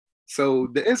So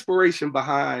the inspiration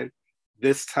behind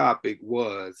this topic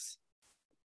was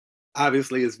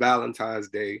obviously it's Valentine's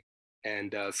Day.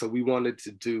 And so we wanted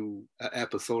to do an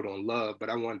episode on love, but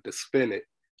I wanted to spin it.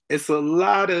 It's a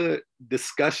lot of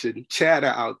discussion, chatter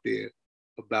out there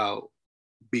about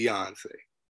Beyonce.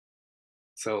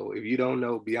 So if you don't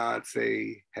know,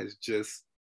 Beyonce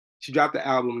she dropped the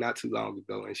album not too long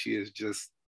ago, and she has just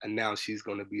announced she's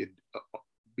going to be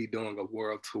doing a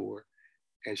world tour,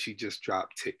 and she just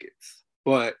dropped tickets.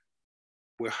 But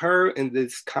with her and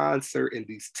this concert and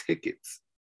these tickets.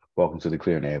 Welcome to the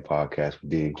Clear and Air podcast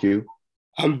with D and Q.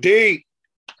 I'm D.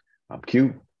 I'm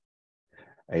Q.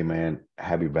 Hey man,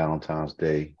 happy Valentine's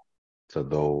Day to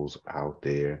those out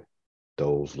there,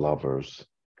 those lovers.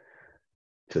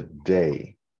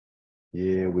 Today,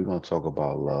 we're going to talk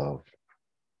about love,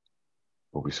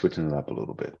 but we're switching it up a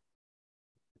little bit.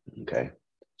 Okay,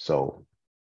 so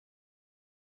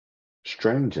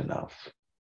strange enough,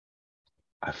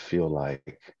 I feel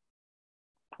like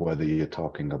whether you're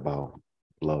talking about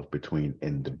love between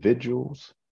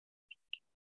individuals,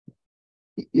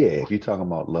 if you're talking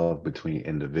about love between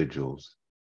individuals,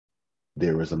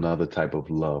 there is another type of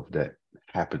love that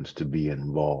happens to be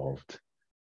involved,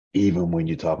 even when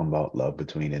you're talking about love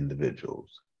between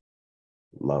individuals.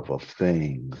 Love of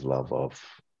things, love of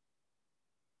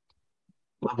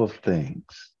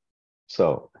things.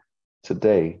 So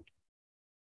today,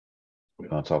 we're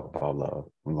going to talk about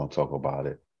love. We're going to talk about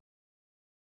it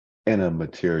in a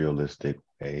materialistic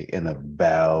way, in a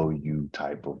value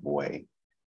type of way.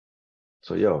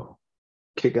 So,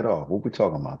 kick it off. What we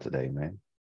talking about today, man?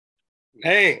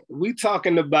 Hey, we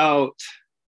talking about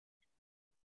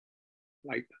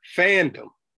like fandom.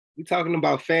 We talking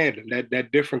about fandom,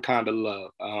 that different kind of love.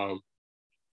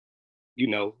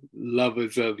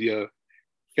 Lovers of your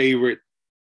favorite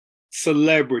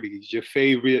celebrities, your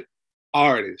favorite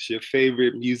artists, your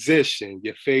favorite musician,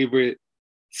 your favorite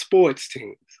sports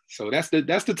teams. So that's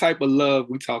the type of love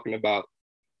we're talking about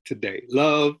today.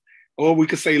 Love, or we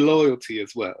could say loyalty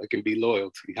as well. It can be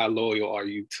loyalty. How loyal are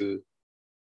you to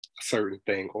a certain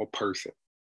thing or person?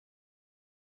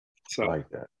 So I like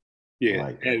that. Yeah,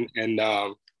 like that. And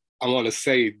I want to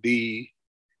say the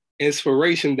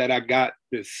inspiration that I got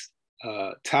this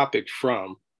topic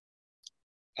from.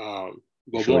 You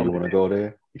sure you want to go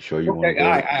there? You sure you want to go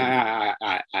there?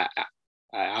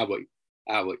 I would.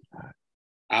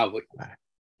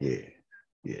 Yeah.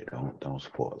 Don't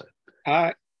spoil it. All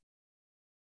right.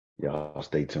 Y'all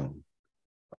stay tuned.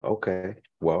 Okay.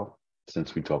 Well,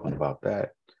 since we're talking about that,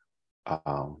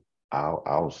 I'll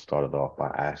start it off by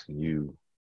asking you,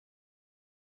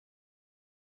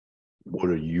 what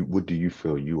do you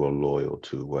feel you are loyal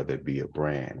to, whether it be a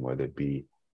brand, whether it be,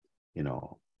 an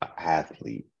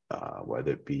athlete,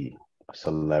 whether it be a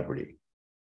celebrity?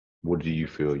 What do you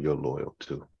feel you're loyal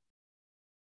to?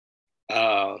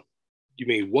 You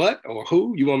mean what or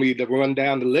who? You want me to run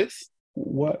down the list?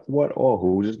 What or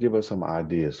who? Just give us some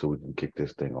ideas so we can kick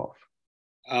this thing off.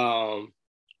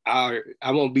 I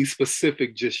won't be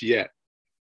specific just yet,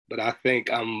 but I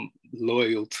think I'm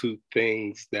loyal to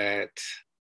things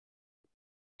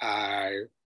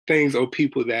or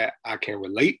people that I can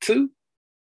relate to.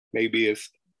 Maybe it's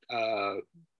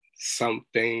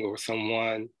something or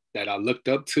someone that I looked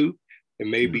up to. It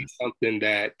may be something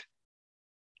that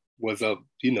was a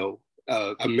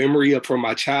memory from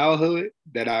my childhood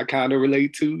that I kind of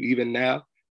relate to even now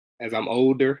as I'm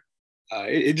older.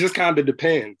 It just kind of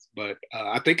depends, but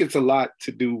I think it's a lot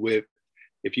to do with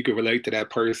if you can relate to that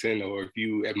person, or if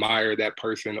you admire that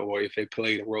person, or if it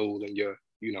played a role in your,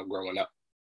 growing up.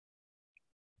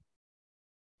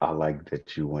 I like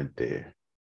that you went there,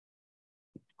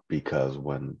 because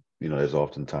when, there's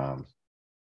oftentimes,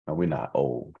 and we're not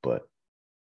old, but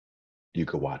you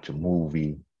could watch a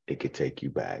movie, it could take you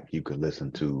back. You could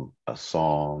listen to a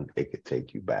song, it could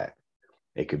take you back.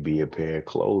 It could be a pair of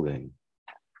clothing,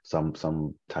 some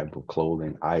type of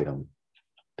clothing item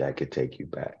that could take you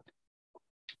back.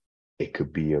 It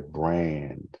could be a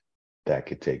brand that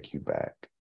could take you back.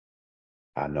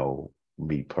 I know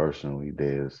me personally,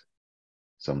 there's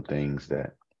some things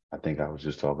that I think I was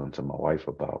just talking to my wife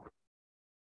about.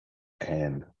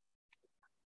 And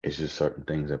it's just certain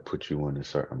things that put you in a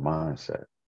certain mindset.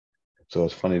 So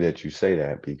it's funny that you say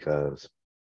that, because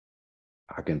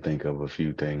I can think of a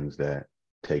few things that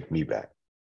take me back,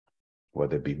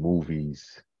 whether it be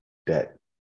movies that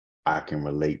I can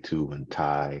relate to and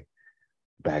tie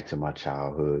back to my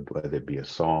childhood, whether it be a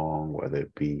song, whether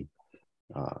it be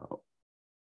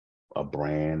a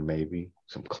brand, maybe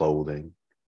some clothing.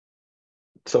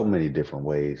 So many different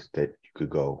ways that you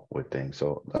could go with things.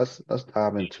 So let's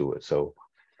dive into it. So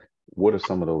what are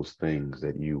some of those things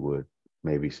that you would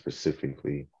maybe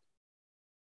specifically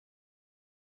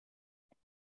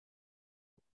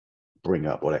bring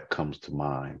up or that comes to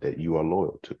mind that you are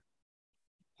loyal to?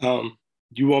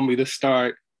 You want me to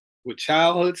start with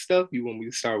childhood stuff? You want me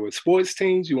to start with sports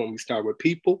teams? You want me to start with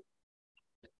people?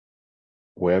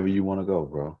 Wherever you want to go,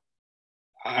 bro.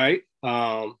 All right.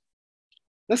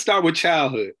 Let's start with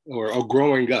childhood or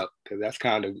growing up, because that's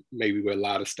kind of maybe where a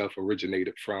lot of stuff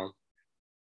originated from.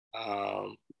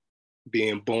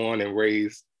 Being born and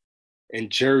raised in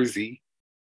Jersey,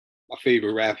 my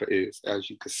favorite rapper is, as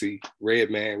you can see,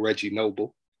 Redman, Reggie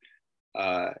Noble.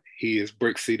 He is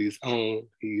Brick City's own.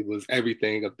 He was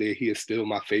everything up there. He is still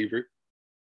my favorite.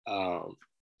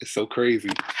 It's so crazy.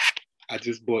 I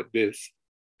just bought this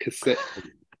cassette.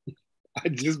 I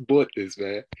just bought this,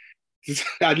 man.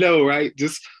 I know, right?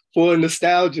 Just for a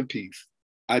nostalgia piece.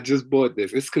 I just bought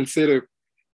this.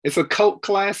 It's a cult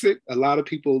classic. A lot of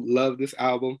people love this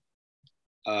album.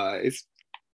 I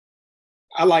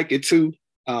like it too.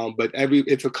 But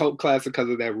it's a cult classic because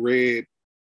of that red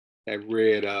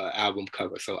album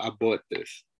cover. So I bought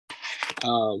this.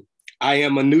 I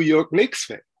am a New York Knicks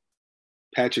fan.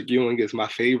 Patrick Ewing is my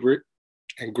favorite.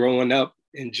 And growing up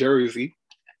in Jersey,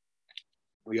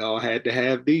 we all had to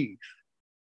have these.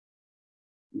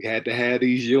 We had to have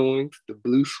these Ewings, the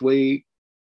blue suede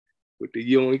with the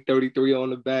Ewing 33 on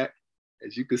the back.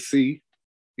 As you can see,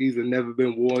 these have never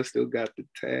been worn, still got the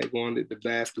tag on it, the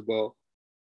basketball.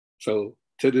 So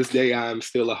to this day, I'm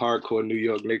still a hardcore New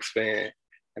York Knicks fan,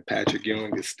 and Patrick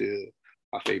Ewing is still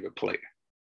my favorite player.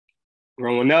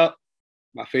 Growing up,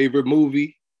 my favorite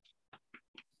movie,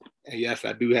 and yes,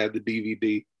 I do have the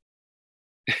DVD.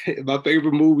 My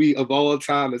favorite movie of all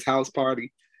time is House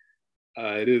Party.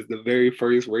 It is the very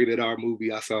first rated R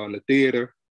movie I saw in the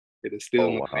theater. It is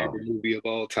still my favorite movie of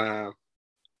all time.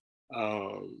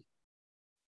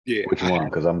 Yeah. Which one?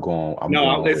 Because I'm going.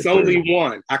 It's only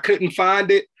one. I couldn't find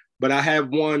it, but I have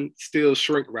one still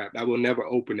shrink wrapped. I will never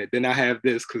open it. Then I have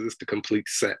this because it's the complete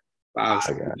set.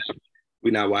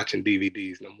 We're not watching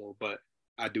DVDs no more, but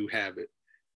I do have it,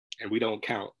 and we don't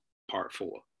count part 4.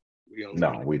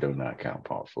 We do not count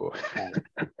part 4.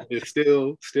 It's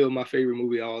still my favorite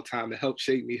movie of all time. It helped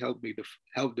shape me, help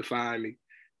define me.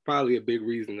 Probably a big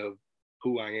reason of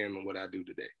who I am and what I do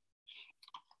today.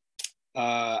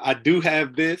 I do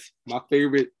have this, my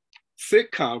favorite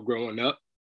sitcom growing up,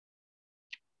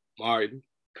 Martin,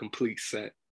 complete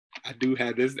set. I do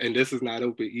have this, and this is not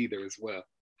open either as well.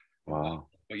 Wow.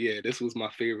 But yeah, this was my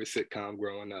favorite sitcom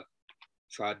growing up.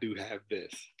 So I do have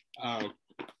this.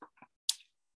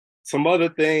 Some other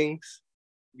things,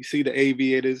 you see the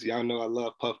Aviators. Y'all know I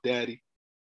love Puff Daddy,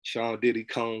 Sean Diddy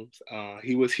Combs.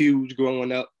 He was huge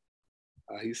growing up.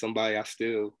 He's somebody I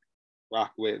still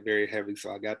rock with very heavy.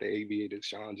 So I got the Aviators,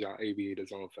 Sean John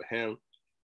Aviators on for him.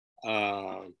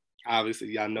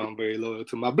 Obviously, y'all know I'm very loyal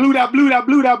to my blue dot, blue dot,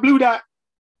 blue dot, blue dot.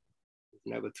 It's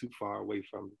never too far away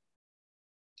from me.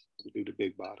 We do the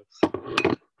big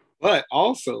bottles. But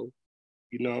also,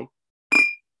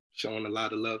 showing a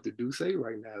lot of love to Duce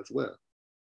right now as well.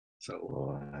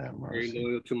 So very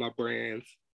loyal to my brands.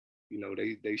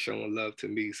 They showing love to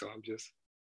me, so I'm just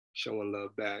showing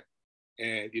love back.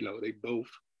 And they both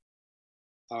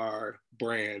are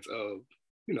brands of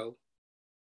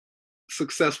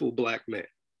successful Black men.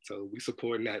 So we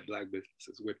supporting that Black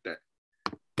businesses with that.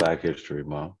 Black History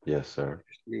Month, yes sir.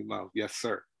 History Month, yes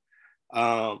sir.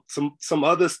 Some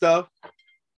other stuff.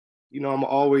 I'm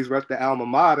always rep the alma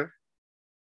mater.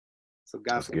 So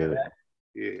got some of that.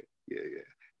 Yeah.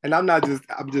 And I'm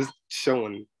just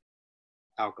showing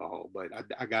alcohol, but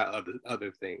I got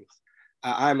other things.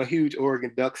 I'm a huge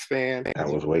Oregon Ducks fan. I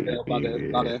was waiting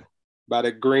by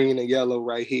the green and yellow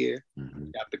right here.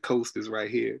 Mm-hmm. Got the coasters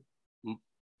right here.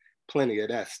 Plenty of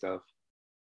that stuff.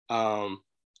 I'm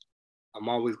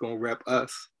always gonna rep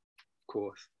us, of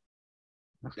course.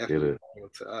 Definitely loyal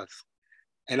to us.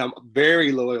 And I'm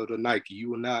very loyal to Nike.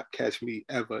 You will not catch me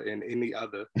ever in any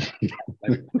other.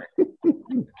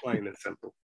 Plain and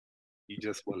simple. You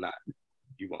just will not.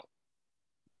 You won't.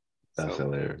 That's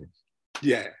hilarious.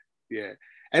 Yeah.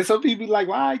 And some people be like,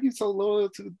 why are you so loyal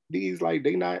to these? Like,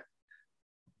 they not,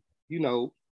 they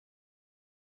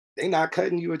not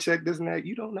cutting you a check, this and that.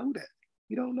 You don't know that.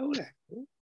 You don't know that.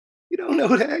 You don't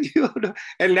know that. You don't know.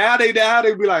 And now they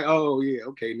be like, oh yeah,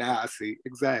 okay, now I see.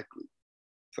 Exactly.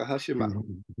 So hush your mouth.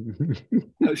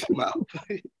 Hush your mouth.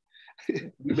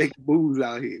 We make moves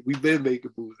out here. We've been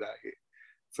making moves out here.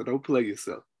 So don't play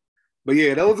yourself. But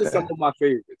yeah, those are some of my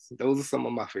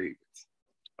favorites.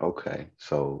 Okay.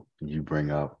 So you bring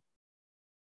up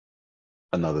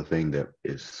another thing that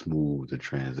is smooth to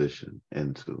transition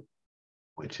into,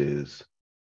 which is,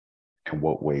 in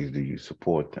what ways do you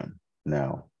support them?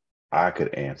 Now, I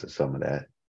could answer some of that.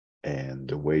 And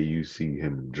the way you see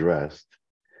him dressed,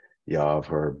 y'all have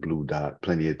heard Blue Dot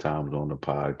plenty of times on the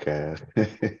podcast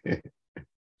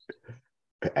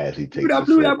as he Blue takes a that,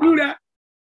 blue sip. that, blue that.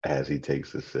 As he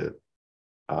takes a sip.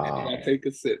 And I take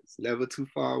a sip. It's never too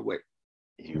far away.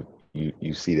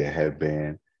 You see the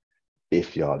headband.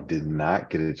 If y'all did not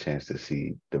get a chance to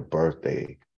see the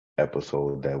birthday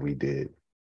episode that we did,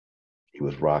 he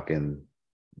was rocking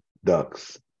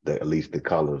ducks, at least the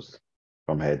colors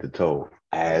from head to toe,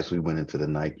 as we went into the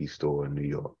Nike store in New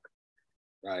York.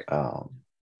 Right. Um,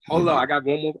 Hold on, I got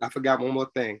one more. I forgot one more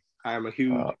thing. I am a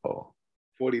huge uh-oh.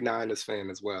 49ers fan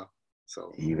as well.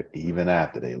 So even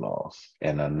after they lost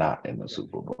and are not in the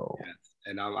Super Bowl. Yes.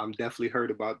 And I'm definitely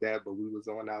heard about that, but we was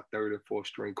on our third and fourth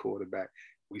string quarterback.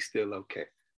 We still okay.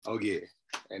 Oh yeah.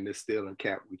 And it's still in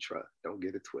Cap we trust. Don't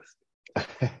get it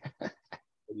twisted.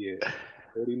 Yeah.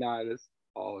 49ers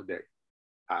all day.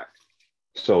 All right.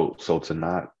 So to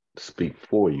not speak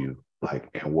for you, like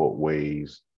in what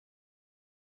ways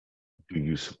do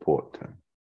you support them?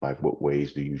 Like what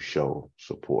ways do you show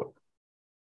support?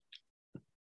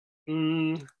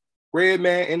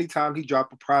 Redman, anytime he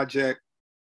drop a project,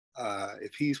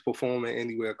 if he's performing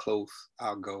anywhere close,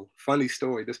 I'll go. Funny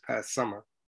story, this past summer,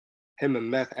 him and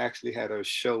Meth actually had a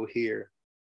show here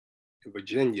in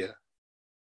Virginia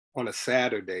on a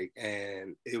Saturday,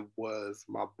 and it was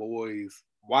my boy's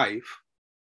wife.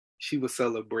 She was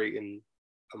celebrating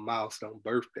a milestone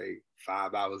birthday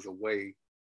 5 hours away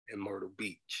in Myrtle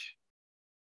Beach.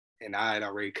 And I had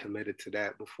already committed to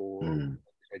that before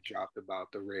it dropped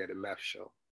about the Red and Meth show.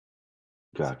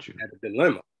 Got you. I had a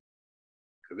dilemma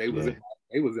because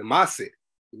they was in my city.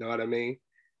 You know what I mean?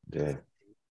 Yeah.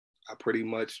 I pretty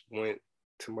much went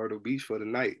to Myrtle Beach for the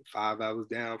night. 5 hours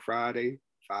down Friday,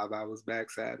 5 hours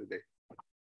back Saturday.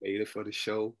 Made it for the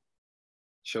show.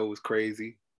 Show was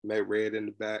crazy. Met Red in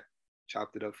the back,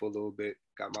 chopped it up for a little bit.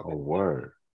 Got my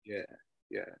word. Yeah.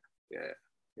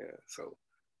 So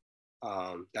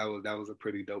that was a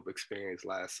pretty dope experience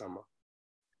last summer.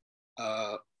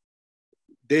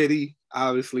 Diddy,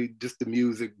 obviously, just the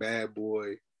music, Bad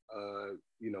Boy,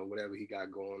 whatever he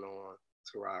got going on,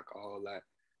 to rock, all that.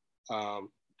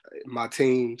 My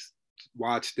teams,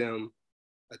 watch them,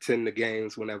 attend the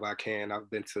games whenever I can. I've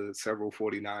been to several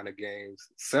 49er games,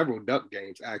 several Duck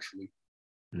games, actually.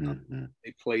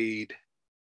 They played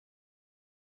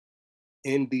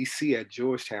in DC at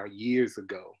Georgetown years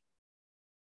ago.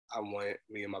 I went,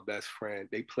 me and my best friend.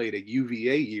 They played at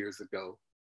UVA years ago,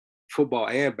 football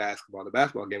and basketball. The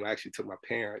basketball game, I actually took my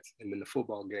parents, and then the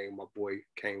football game, my boy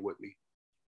came with me.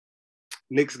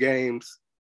 Knicks games,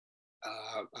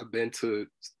 I've been to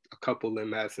a couple in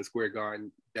Madison Square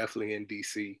Garden, definitely in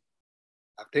DC.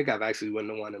 I think I've actually went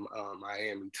to one in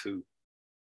Miami too.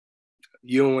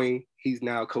 Ewing, he's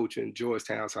now coaching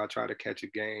Georgetown, so I try to catch a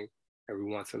game every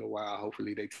once in a while.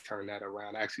 Hopefully they turn that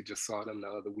around. I actually just saw them the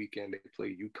other weekend. They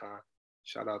played UConn.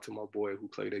 Shout out to my boy who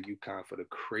played at UConn for the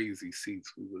crazy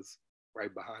seats. We was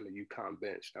right behind the UConn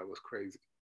bench. That was crazy.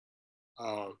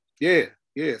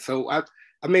 Yeah. So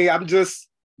I'm just,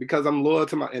 because I'm loyal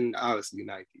to and obviously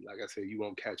Nike. Like I said, you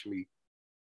won't catch me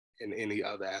in any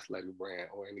other athletic brand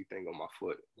or anything on my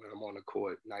foot. When I'm on the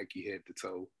court, Nike head to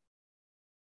toe.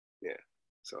 Yeah.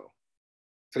 So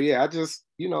yeah, I just,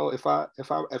 if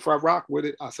I rock with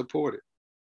it, I support it.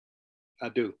 I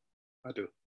do.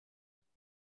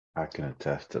 I can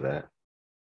attest to that.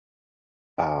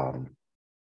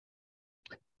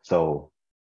 So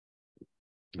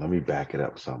let me back it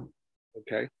up some.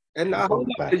 Okay. And now hold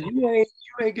on, you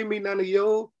ain't give me none of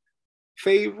your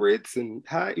favorites and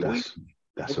how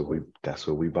that's what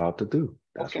we about to do.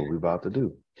 That's what we about to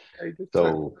do. Okay,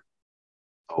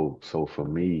 so for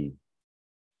me,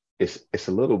 it's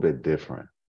a little bit different.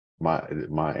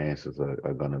 My answers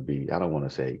are gonna be, I don't want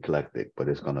to say eclectic, but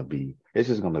it's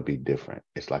just gonna be different.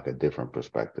 It's like a different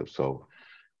perspective. So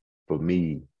for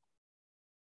me,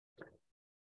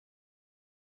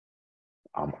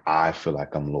 I feel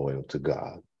like I'm loyal to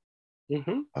God.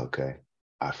 Okay.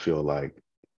 I feel like,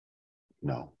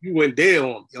 no. You went there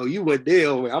on me. Yo, you went there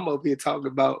on me. I'm up here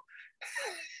talking about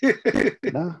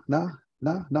No, not,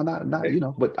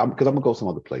 but because I'm gonna go some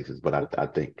other places, but I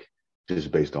think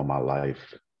just based on my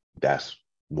life, that's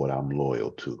what I'm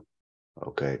loyal to.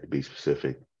 Okay, to be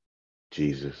specific,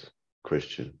 Jesus,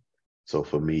 Christian. So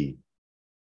for me,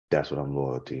 that's what I'm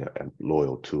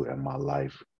loyal to, and my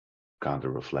life kind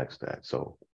of reflects that.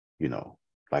 So,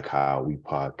 like how we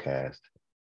podcast,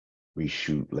 we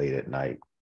shoot late at night.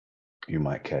 You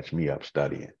might catch me up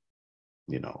studying,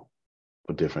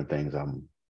 for different things I'm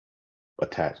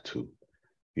attached to.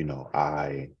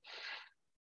 I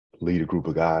lead a group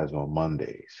of guys on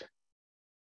Mondays.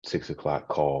 6 o'clock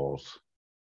calls.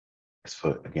 It's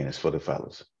for the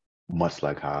fellas, much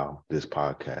like how this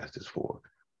podcast is for.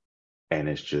 And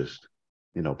it's just,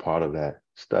 part of that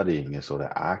studying is so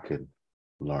that I could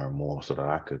learn more, so that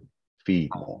I could feed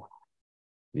more.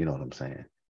 You know what I'm saying?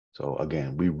 So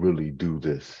again, we really do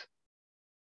this,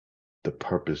 the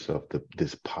purpose of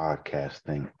this podcast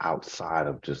thing outside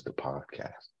of just the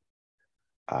podcast.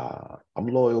 I'm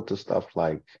loyal to stuff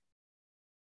like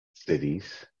cities.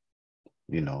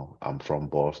 I'm from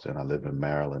Boston. I live in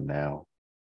Maryland now.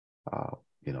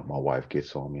 My wife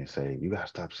gets on me and say, "You gotta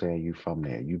stop saying you from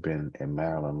there. You've been in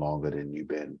Maryland longer than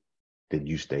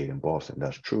you stayed in Boston."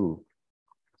 That's true.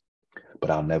 But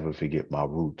I'll never forget my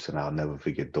roots, and I'll never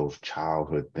forget those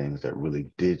childhood things that really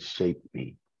did shape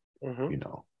me.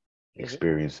 Mm-hmm.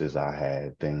 Experiences I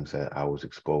had, things that I was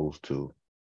exposed to,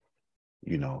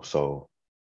 so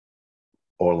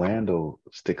Orlando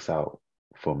sticks out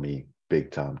for me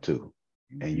big time too.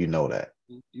 And you know that.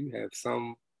 You have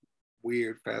some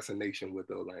weird fascination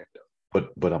with Orlando.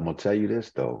 But I'm gonna tell you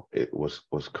this though.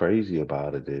 What's crazy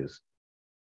about it is,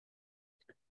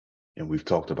 and we've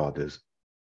talked about this,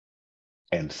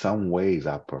 in some ways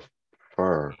I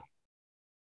prefer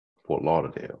Fort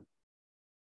Lauderdale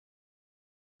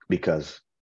because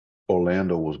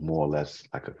Orlando was more or less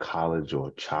like a college or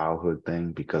a childhood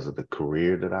thing because of the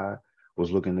career that I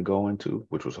was looking to go into,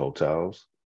 which was hotels,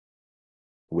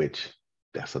 which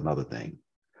that's another thing.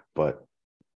 But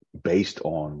based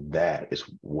on that is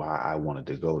why I wanted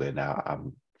to go there.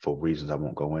 Now, for reasons I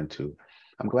won't go into,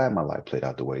 I'm glad my life played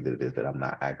out the way that it is, that I'm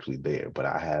not actually there, but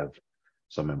I have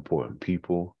some important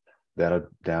people that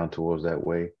are down towards that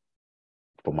way.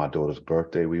 For my daughter's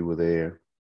birthday, we were there.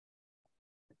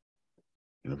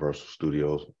 Universal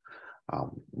Studios,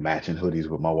 matching hoodies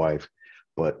with my wife.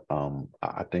 But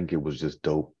I think it was just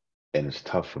dope. And it's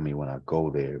tough for me when I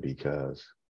go there because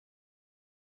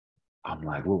I'm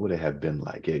like, what would it have been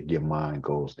like? Your mind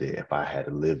goes there. If I had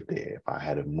to live there, if I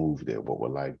had to move there, what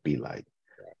would life be like?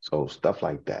 So stuff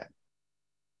like that.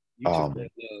 You just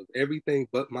love everything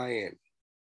but Miami.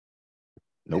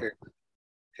 Nope.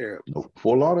 Terrible. Nope.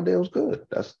 Fort Lauderdale's good.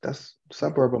 That's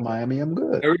suburb of Miami. I'm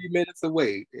good. 30 minutes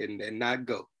away and not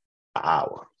go. An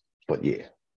hour. But yeah.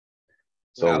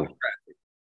 So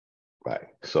right.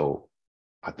 So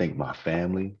I think my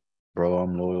family, bro,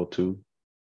 I'm loyal to.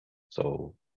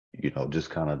 So,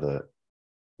 just kind of the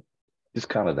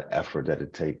effort that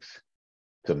it takes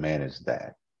to manage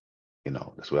that.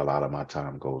 That's where a lot of my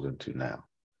time goes into now.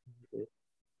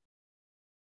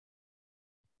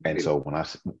 And so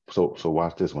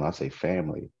watch this. When I say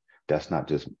family, that's not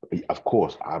just, of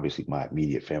course, obviously my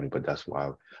immediate family, but that's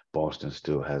why Boston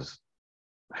still has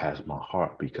my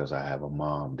heart, because I have a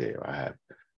mom there. I have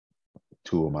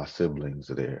two of my siblings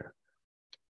there,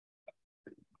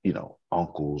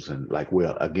 uncles, and like where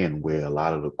a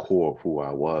lot of the core of who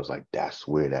I was, like that's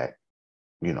where that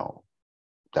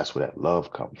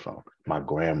love comes from. My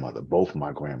grandmother, both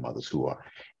my grandmothers, who are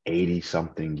 80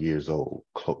 something years old,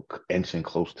 inching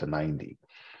close to 90,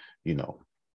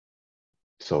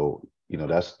 So,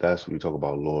 that's when you talk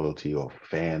about loyalty or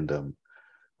fandom,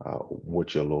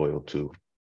 what you're loyal to,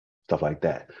 stuff like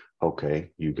that. Okay,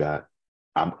 you got,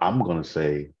 I'm gonna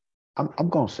say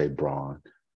Braun,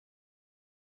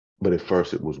 but at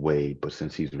first it was Wade, but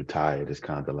since he's retired, it's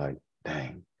kind of like,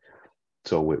 dang.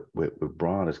 So with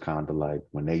Braun, it's kind of like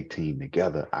when they team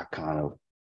together, I kind of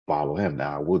follow him.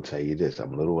 Now, I will tell you this,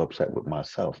 I'm a little upset with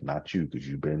myself, not you, because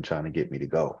you've been trying to get me to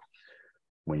go.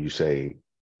 When you say,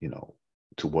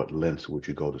 to what lengths would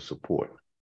you go to support?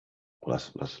 Well,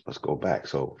 let's go back.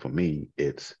 So for me,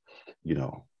 it's,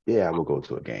 yeah, I will go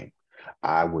to a game.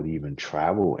 I would even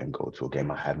travel and go to a game.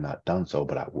 I have not done so,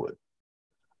 but I would.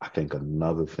 I think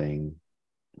another thing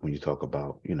when you talk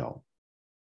about,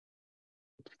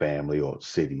 family or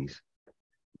cities,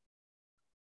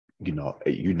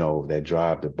 that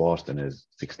drive to Boston is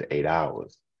 6 to 8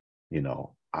 hours.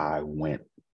 I went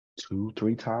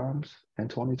 2-3 times in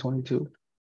 2022.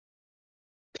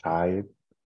 Tired,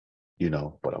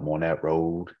 but I'm on that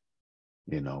road,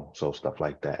 so stuff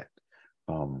like that.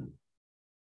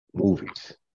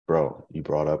 Movies, bro, you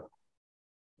brought up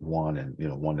one, and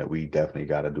one that we definitely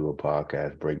got to do a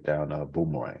podcast breakdown of,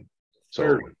 Boomerang.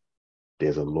 So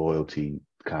there's a loyalty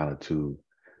kind of to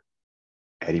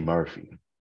Eddie Murphy,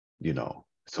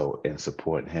 so in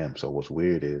supporting him. So what's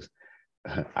weird is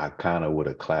I kind of would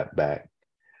have clapped back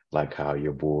like how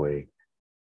your boy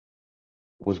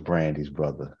was Brandy's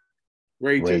brother,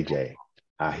 Ray J.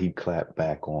 How he clapped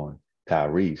back on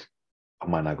Tyrese. I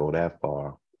might not go that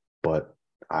far, but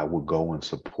I would go and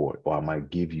support, or I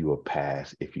might give you a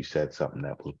pass if you said something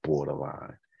that was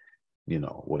borderline.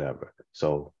 whatever.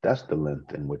 So that's the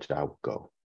length in which I would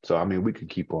go. So I mean, we could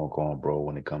keep on going, bro,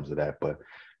 when it comes to that, but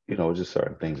just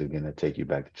certain things again that take you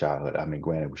back to childhood. I mean,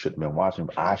 granted, we shouldn't have been watching.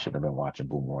 I shouldn't have been watching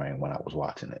Boomerang when I was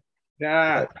watching it,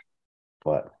 Yeah.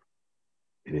 but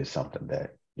it is something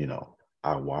that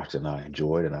I watched and I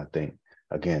enjoyed, and I think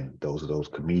again, those are those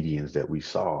comedians that we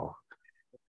saw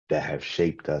that have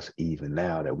shaped us even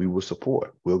now that we will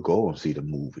support. We'll go and see the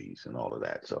movies and all of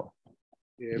that. So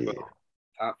Yeah, bro. yeah,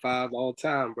 Top 5 all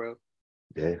time, bro.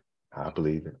 yeah, I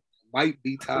believe it. Might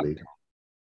be I top. believe it.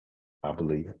 I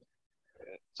believe it.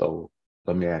 So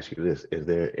let me ask you this: is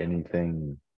there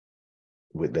anything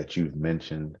that you've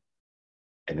mentioned,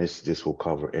 and this will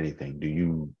cover anything? Do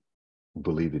you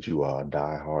believe that you are a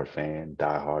diehard fan,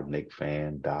 diehard Nick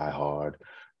fan, diehard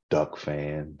Duck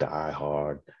fan,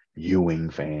 diehard Ewing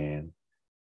fan?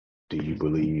 Do you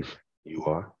believe you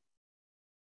are?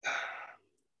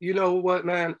 You know what,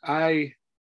 man?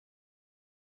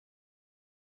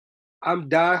 I'm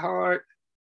diehard,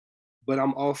 but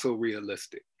I'm also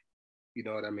realistic. You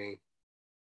know what I mean?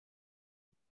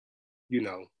 You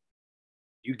know,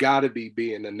 you got to be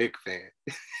being a Knicks fan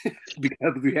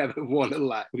because we haven't won a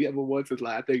lot. We haven't won since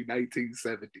like, I think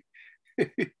 1970.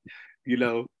 you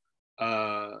know,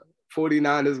 uh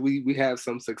 49ers, we have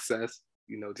some success.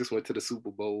 Just went to the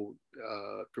Super Bowl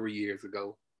 3 years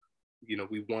ago.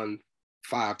 We won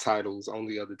 5 titles.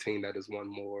 Only other team that has won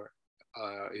more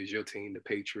is your team, the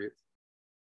Patriots.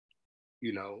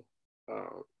 You know,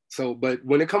 but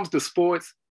when it comes to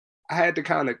sports, I had to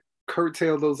kind of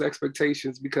curtail those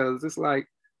expectations because it's like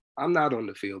I'm not on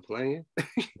the field playing.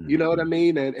 You know what I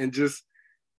mean? And just,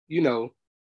 you know,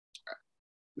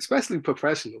 especially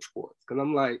professional sports. Cause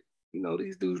I'm like,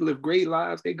 these dudes live great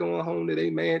lives. They going home to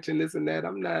their mansion, this and that.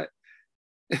 I'm not,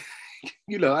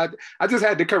 I just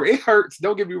had to curb. It hurts.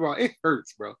 Don't get me wrong. It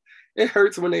hurts, bro. It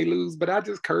hurts when they lose, but I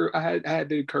had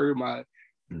to curb my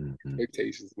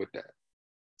expectations with that.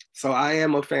 So I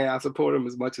am a fan. I support them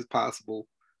as much as possible.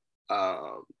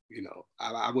 I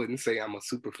wouldn't say I'm a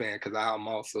super fan because I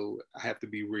have to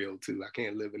be real too. I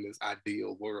can't live in this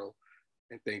ideal world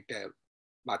and think that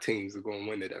my teams are going to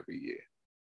win it every year.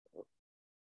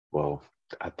 Well,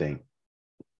 I think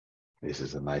this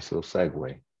is a nice little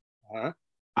segue. Uh-huh.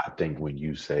 I think when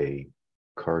you say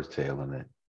curtailing it,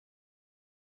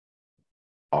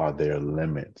 are there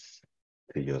limits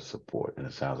to your support? And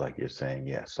it sounds like you're saying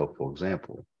yes. So, for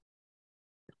example,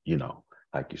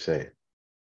 like you said,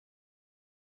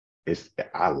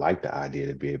 I like the idea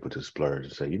to be able to splurge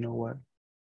and say, you know what,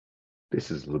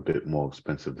 this is a little bit more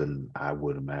expensive than I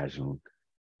would imagine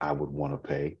I would want to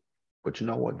pay. But you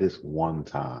know what, this one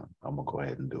time, I'm gonna go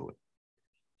ahead and do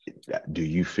it. Do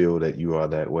you feel that you are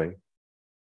that way?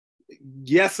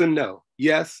 Yes and no.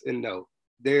 Yes and no.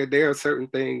 There are certain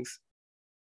things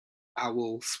I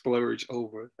will splurge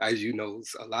over. As you know,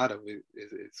 a lot of it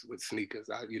is with sneakers,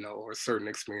 or certain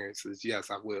experiences.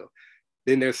 Yes, I will.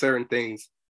 Then there's certain things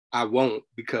I won't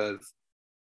because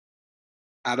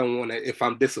I don't want to. If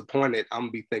I'm disappointed, I'm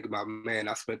gonna be thinking about, man,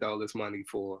 I spent all this money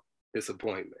for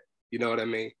disappointment. You know what I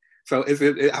mean? So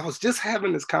I was just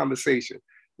having this conversation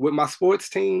with my sports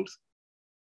teams.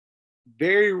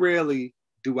 Very rarely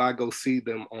do I go see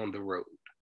them on the road.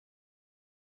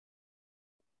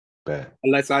 Bet.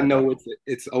 Unless I know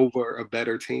it's over a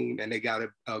better team and they got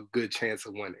a good chance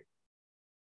of winning.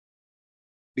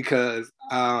 Because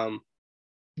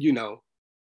you know,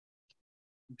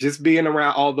 just being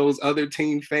around all those other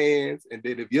team fans, and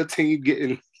then if your team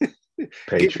getting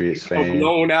Patriots fan.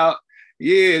 blown out,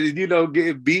 yeah,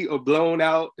 getting beat or blown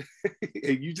out,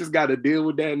 and you just got to deal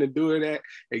with that and doing that,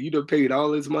 and you done paid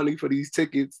all this money for these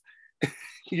tickets,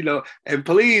 and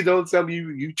please don't tell me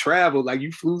you travel, like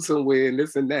you flew somewhere and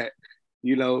this and that,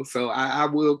 So I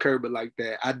will curb it like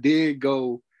that. I did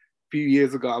go a few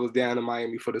years ago. I was down in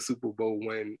Miami for the Super Bowl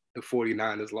when the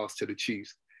 49ers lost to the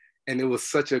Chiefs. And it was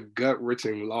such a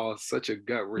gut-wrenching loss, such a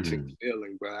gut-wrenching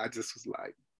feeling, bro. I just was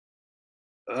like,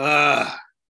 ugh.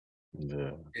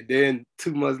 Yeah. And then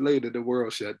 2 months later, the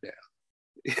world shut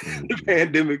down. The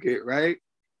pandemic hit, right?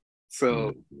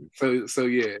 So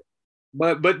yeah.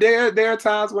 But there are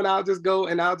times when I'll just go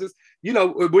and I'll just,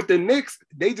 with the Knicks,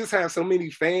 they just have so many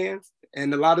fans,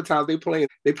 and a lot of times they play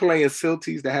in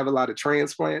cities that have a lot of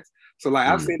transplants. So like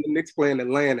I've seen the Knicks play in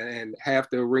Atlanta, and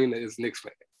half the arena is Knicks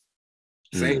fans.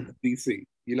 Same with DC.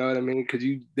 You know what I mean? Because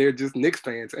they're just Knicks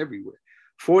fans everywhere.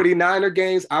 49er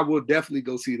games, I will definitely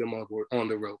go see them on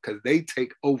the road because they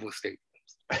take over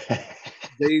stadiums.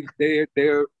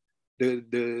 they're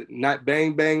the not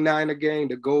bang bang Niner game,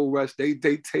 the Gold Rush. They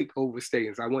take over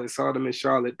stadiums. I went and saw them in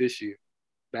Charlotte this year,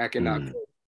 back in October,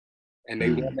 and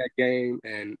they won that game.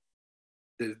 And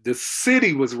the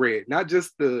city was red, not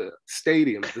just the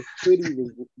stadium. The city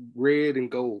was red and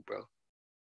gold, bro.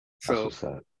 That's So what's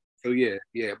up. so yeah,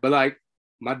 yeah. But like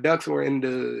my Ducks were in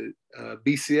the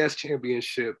BCS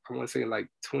championship. I want to say in like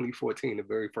 2014, the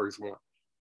very first one.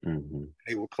 Mm-hmm.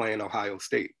 They were playing Ohio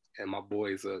State, and my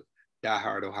boy is a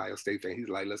diehard Ohio State fan. He's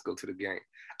like, "Let's go to the game."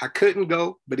 I couldn't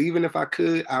go, but even if I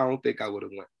could, I don't think I would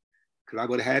have went because I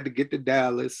would have had to get to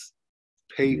Dallas,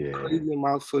 pay Yeah. crazy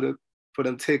amounts for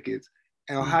them tickets,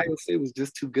 and Mm-hmm. Ohio State was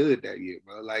just too good that year,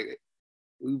 bro. Like,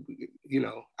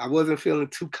 I wasn't feeling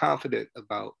too confident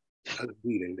about us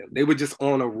beating them. They were just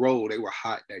on a roll. They were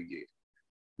hot that year.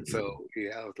 So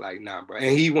yeah, I was like, nah, bro.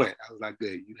 And he went. I was like,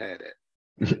 good, you had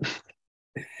that.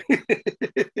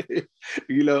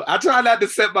 I try not to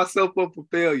set myself up for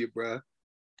failure, bro.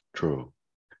 True.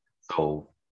 So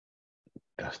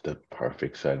that's the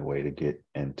perfect segue to get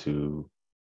into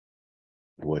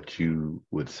what you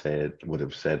would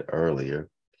have said earlier,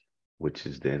 which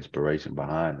is the inspiration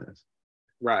behind this.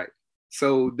 Right.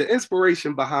 So the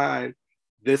inspiration behind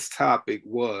this topic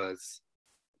was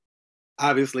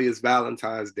obviously it's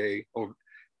Valentine's Day, or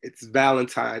it's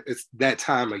Valentine. It's that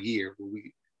time of year where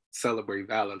we celebrate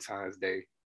Valentine's Day.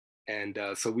 And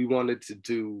so we wanted to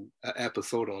do an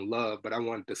episode on love, but I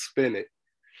wanted to spin it.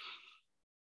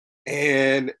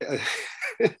 And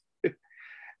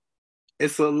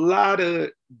it's a lot of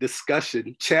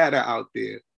discussion, chatter out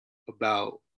there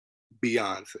about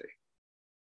Beyonce.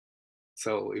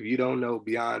 So if you don't know,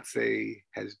 Beyonce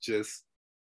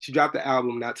she dropped the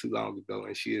album not too long ago,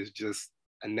 and she has just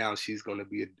announced she's going to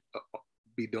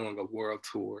be doing a world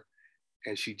tour,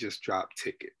 and she just dropped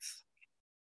tickets.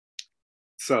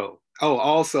 So,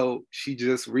 also she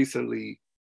just recently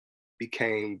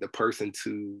became the person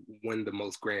to win the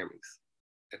most Grammys.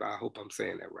 If I hope I'm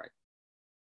saying that right.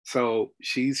 So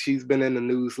she's been in the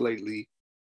news lately,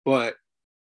 but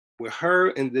with her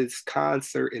and this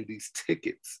concert and these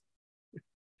tickets,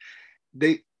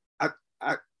 they I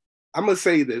I I'm gonna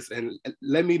say this and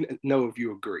let me know if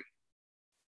you agree.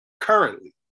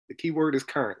 Currently, the key word is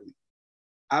currently.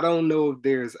 I don't know if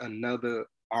there's another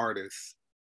artist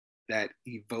that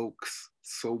evokes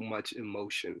so much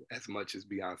emotion as much as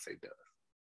Beyonce does.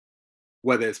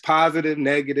 Whether it's positive,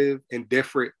 negative,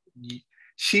 indifferent,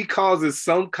 she causes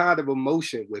some kind of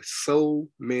emotion with so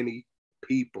many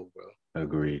people, bro.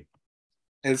 Agreed.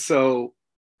 And so,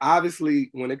 obviously,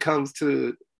 when it comes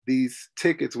to these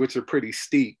tickets, which are pretty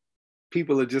steep,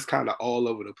 people are just kind of all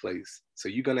over the place. So,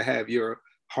 you're going to have your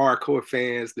hardcore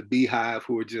fans, the Beehive,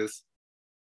 who are just,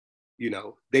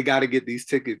 they got to get these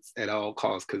tickets at all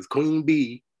costs because Queen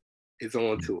Bee is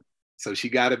on tour. So, she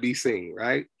got to be seen,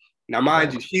 right? Now, mind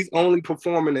Right. you, she's only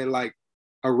performing in like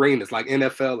arenas, like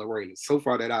NFL arenas, so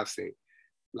far that I've seen.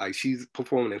 Like, she's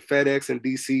performing in FedEx and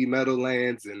DC,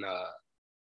 Meadowlands, and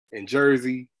in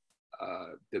Jersey,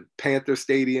 the Panther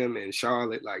Stadium in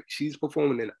Charlotte. Like she's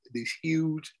performing in these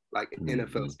huge like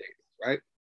NFL stadiums, right?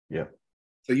 Yeah.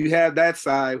 So you have that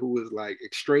side who is like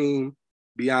extreme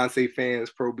Beyonce fans,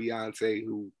 pro Beyonce,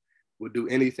 who would do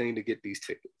anything to get these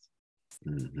tickets.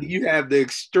 Mm-hmm. You have the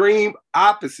extreme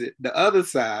opposite, the other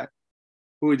side,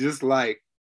 who are just like,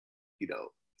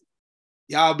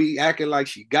 y'all be acting like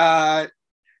she God,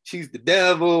 she's the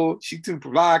devil, she too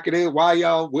provocative. Why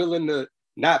y'all willing to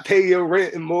not pay your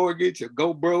rent and mortgage or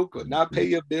go broke or not pay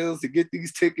your bills to get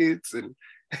these tickets? And,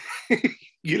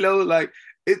 like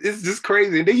it's just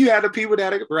crazy. And then you have the people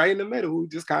that are right in the middle who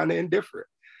just kind of indifferent,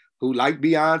 who like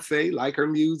Beyonce, like her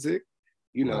music.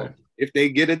 Right. If they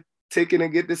get a ticket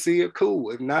and get to see her,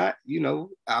 cool. If not,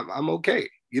 I'm okay.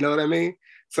 You know what I mean?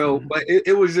 So, but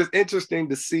it was just interesting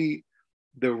to see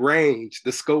the range,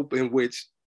 the scope in which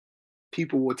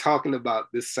people were talking about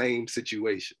this same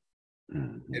situation.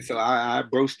 Mm-hmm. And so I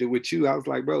broached it with you. I was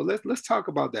like, bro, let's talk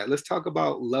about that. Let's talk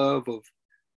about love of,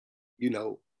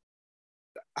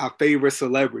 our favorite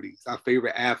celebrities, our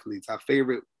favorite athletes, our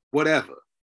favorite whatever.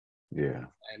 Yeah.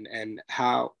 And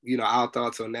how, our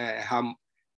thoughts on that and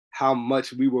how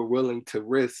much we were willing to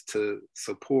risk to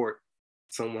support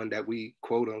someone that we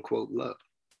quote unquote love.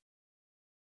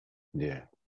 Yeah.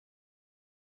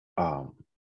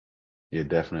 You're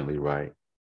definitely right.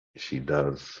 She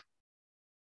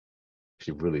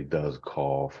really does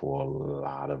call for a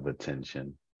lot of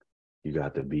attention. You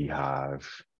got the Beehive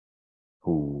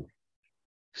who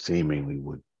seemingly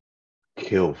would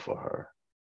kill for her.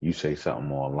 You say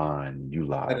something online, you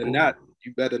Better liable. not.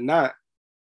 You better not.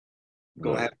 You're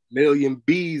gonna have a million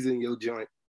bees in your joint.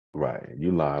 Right.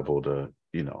 You liable to,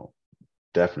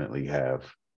 definitely have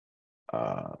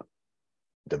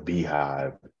the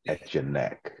Beehive at your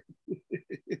neck.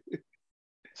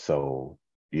 So,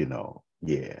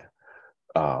 yeah.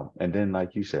 And then,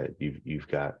 like you said, you've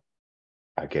got,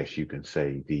 I guess you can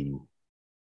say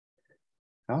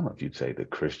I don't know if you'd say the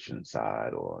Christian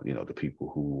side, or the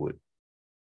people who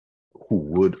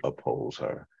would oppose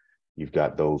her. You've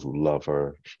got those who love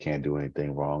her, she can't do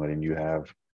anything wrong, and then you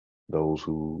have those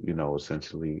who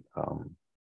essentially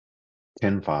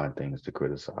can find things to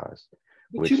criticize,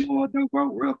 But you which know what, though, bro?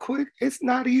 Real quick, it's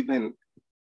not even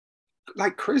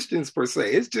like Christians per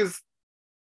se. It's just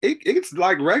it's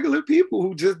like regular people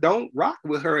who just don't rock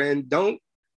with her and don't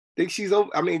think she's over.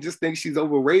 I mean, just think she's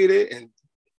overrated and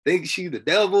think she's the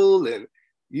devil and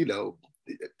you know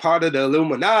part of the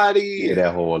Illuminati. yeah, And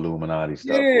that whole Illuminati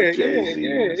stuff with yeah, yeah, Jay-Z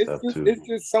yeah. and stuff too. It's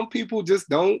just some people just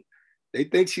don't. They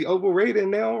think she overrated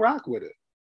and they don't rock with her.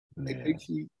 They Yeah, think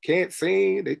she can't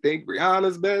sing. They think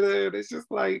Rihanna's better. It's just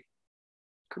like,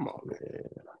 come on, man.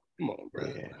 yeah, Come on, bro.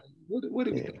 yeah, What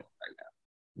are we yeah, doing right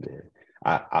yeah.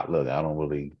 I look, I don't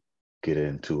really get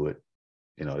into it.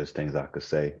 There's things I could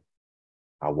say.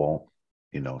 I won't.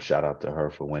 Shout out to her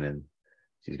for winning.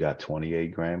 She's got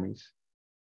 28 Grammys.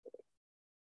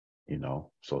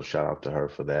 So shout out to her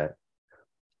for that.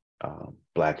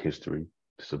 Black History,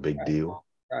 it's a big now? deal.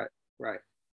 Right, right.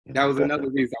 That was That's another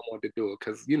reason I wanted to do it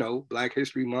because Black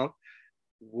History Month.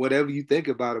 Whatever you think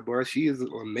about it, bro, she is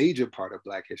a major part of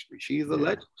Black history. She is a yeah,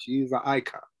 legend. She is an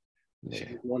icon. yeah,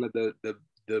 She's one of the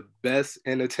best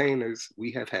entertainers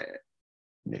we have had.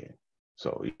 yeah.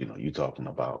 So you talking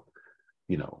about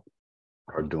you know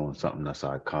her doing something that's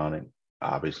iconic.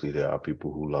 Obviously, there are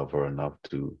people who love her enough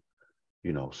to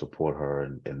support her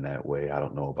in that way. I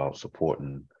don't know about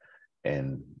supporting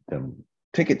and them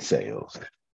ticket sales.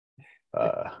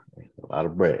 A lot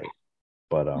of bread,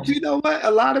 but But you know what?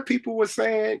 A lot of people were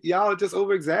saying y'all just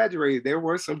over exaggerated. There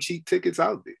were some cheap tickets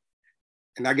out there.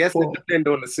 And I guess it well, depends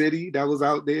on the city that was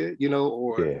out there,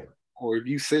 yeah, or if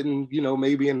you sitting,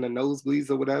 maybe in the nosebleeds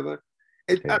or whatever.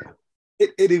 It, I, yeah,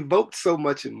 it evoked so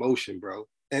much emotion, bro.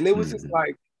 And it was just hmm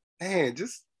like, man,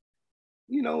 just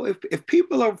if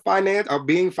people are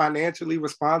being financially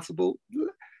responsible,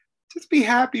 just be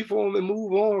happy for them and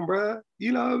move on, bro.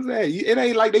 You know what I'm saying? It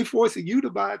ain't like they forcing you to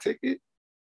buy a ticket.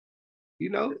 You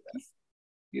know,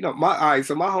 my all right.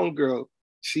 So my homegirl,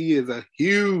 she is a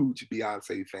huge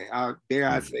Beyonce fan. Dare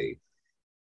I say,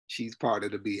 she's part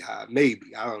of the Beehive.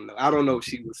 Maybe. I don't know. I don't know if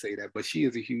she would say that, but she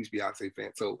is a huge Beyonce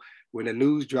fan. So when the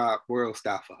news dropped, world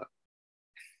stopped for her.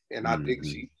 And I think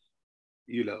hmm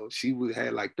she would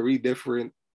had like three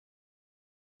different,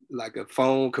 like a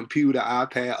phone, computer,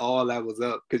 iPad, all that was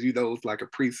up because it's like a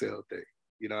pre-sale thing.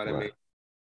 You know what I mean? right,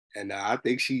 And I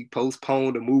think she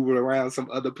postponed or moved around some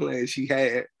other plans she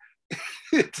had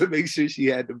to make sure she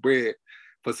had the bread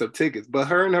for some tickets. But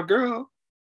her and her girl,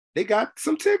 they got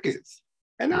some tickets.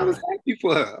 And I was right, happy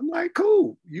for her. I'm like,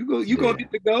 cool. You gonna yeah,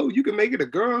 get to go. You can make it a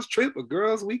girls' trip, a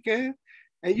girls' weekend,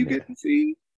 and you get yeah. to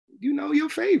see, your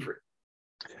favorite.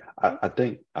 I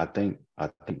think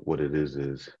what it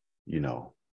is you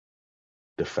know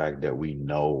the fact that we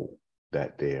know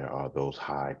that there are those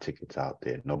high tickets out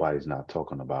there. Nobody's not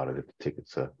talking about it if the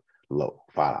tickets are low,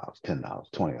 $5, $10,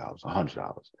 $20,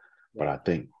 $100. But Right. I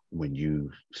think when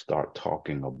you start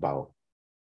talking about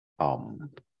um,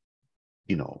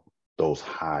 you know, those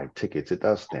high tickets, it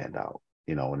does stand out,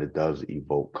 and it does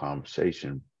evoke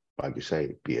conversation, like you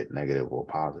say, be it negative or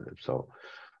positive. So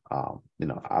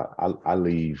I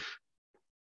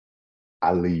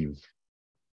leave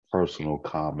personal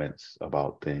comments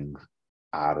about things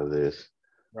out of this.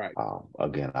 Right.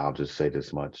 Again, I'll just say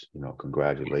this much,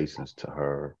 congratulations to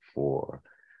her for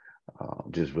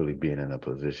just really being in a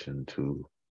position to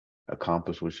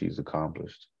accomplish what she's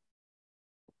accomplished.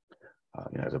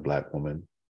 As a Black woman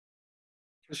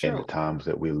For in the sure. times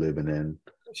that we're living in,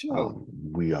 For sure.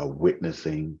 we are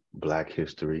witnessing Black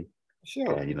history, For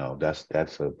sure. and that's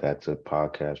a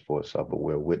podcast for itself. But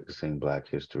we're witnessing Black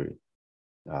history.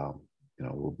 Um,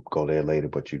 we'll go there later,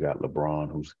 but you got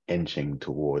LeBron who's inching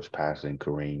towards passing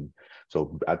Kareem.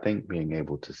 So I think being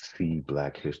able to see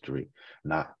Black history,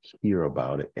 not hear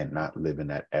about it, and not live in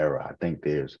that era, I think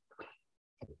there's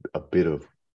a bit of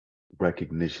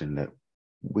recognition that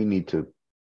we need to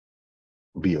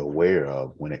be aware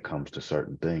of when it comes to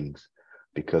certain things,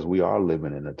 because we are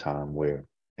living in a time where,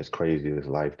 as crazy as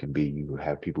life can be, you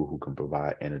have people who can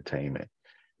provide entertainment.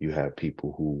 You have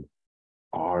people who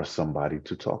are somebody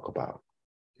to talk about.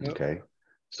 Yep. Okay.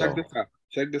 Check this So, out.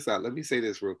 Check this out. Let me say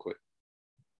this real quick.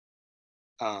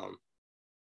 Um,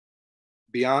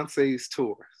 Beyonce's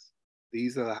tours.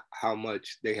 These are how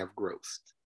much they have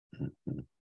grossed. mhm,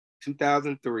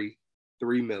 2003,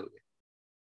 3 million.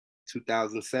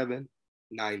 2007,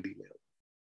 90 million.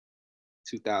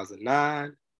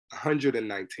 2009,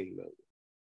 119 million.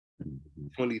 Mm-hmm.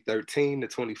 2013 to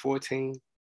 2014,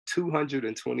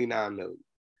 229 million.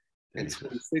 In Jesus.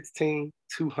 2016,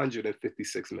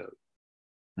 256 million.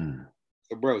 Mm.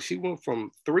 So, bro, she went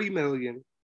from 3 million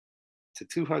to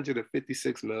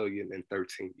 256 million in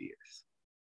 13 years.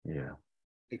 Yeah.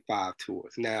 In 5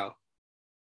 tours. Now,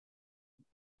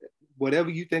 whatever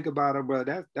you think about her, bro,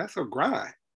 that's a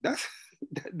grind. That's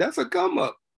that's a come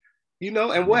up, you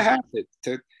know. And what happened?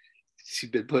 She's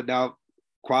been putting out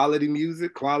quality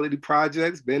music, quality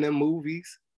projects, been in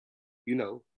movies, you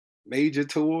know, major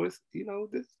tours. You know,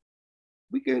 this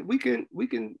we can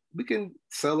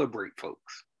celebrate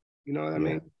folks. You know what I Yeah.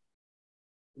 mean?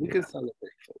 We can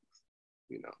celebrate folks.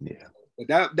 You know. Yeah.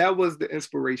 But that was the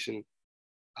inspiration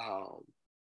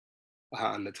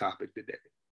behind the topic today.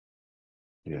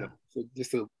 Yeah. You know, so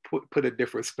just to put a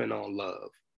different spin on love.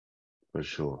 For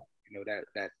sure. You know,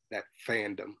 that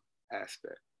fandom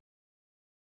aspect.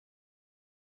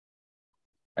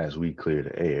 As we clear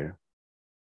the air,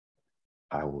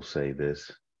 I will say this.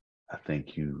 I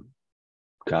think you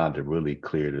kind of really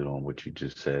cleared it on what you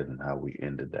just said and how we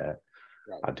ended that.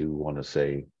 Right. I do want to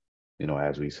say, you know,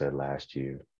 as we said last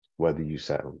year, whether you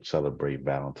celebrate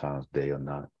Valentine's Day or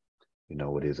not, you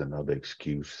know, it is another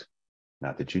excuse,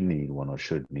 not that you need one or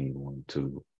should need one,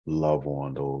 to love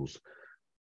on those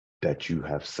that you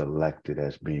have selected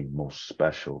as being most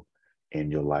special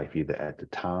in your life, either at the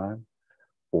time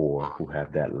or who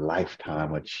have that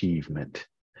lifetime achievement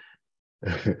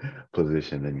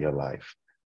position in your life.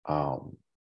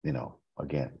 You know,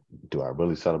 again, do I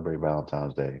really celebrate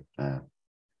Valentine's Day?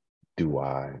 Do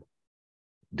I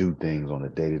do things on a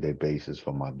day-to-day basis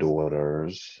for my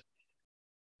daughters?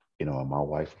 You know, and my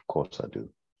wife, of course I do.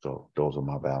 So those are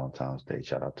my Valentine's Day.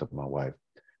 Shout out to my wife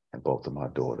and both of my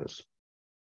daughters.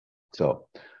 So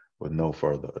with no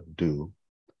further ado,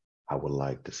 I would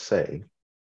like to say,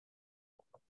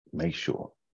 make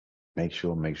sure that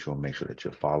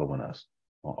you're following us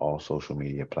on all social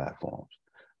media platforms.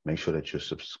 Make sure that you're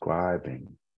subscribing.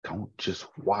 Don't just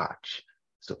watch.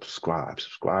 Subscribe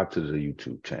to the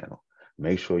YouTube channel.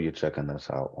 Make sure you're checking us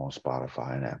out on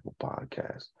Spotify and Apple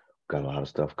Podcasts. We've got a lot of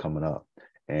stuff coming up,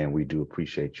 and we do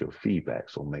appreciate your feedback.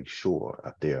 So make sure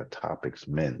if there are topics,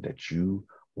 men, that you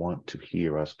want to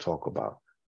hear us talk about,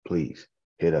 please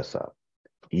hit us up,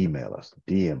 email us,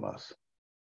 DM us,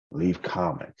 leave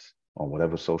comments on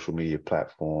whatever social media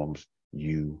platforms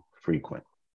you frequent.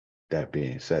 That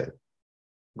being said,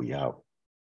 we out.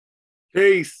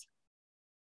 Peace.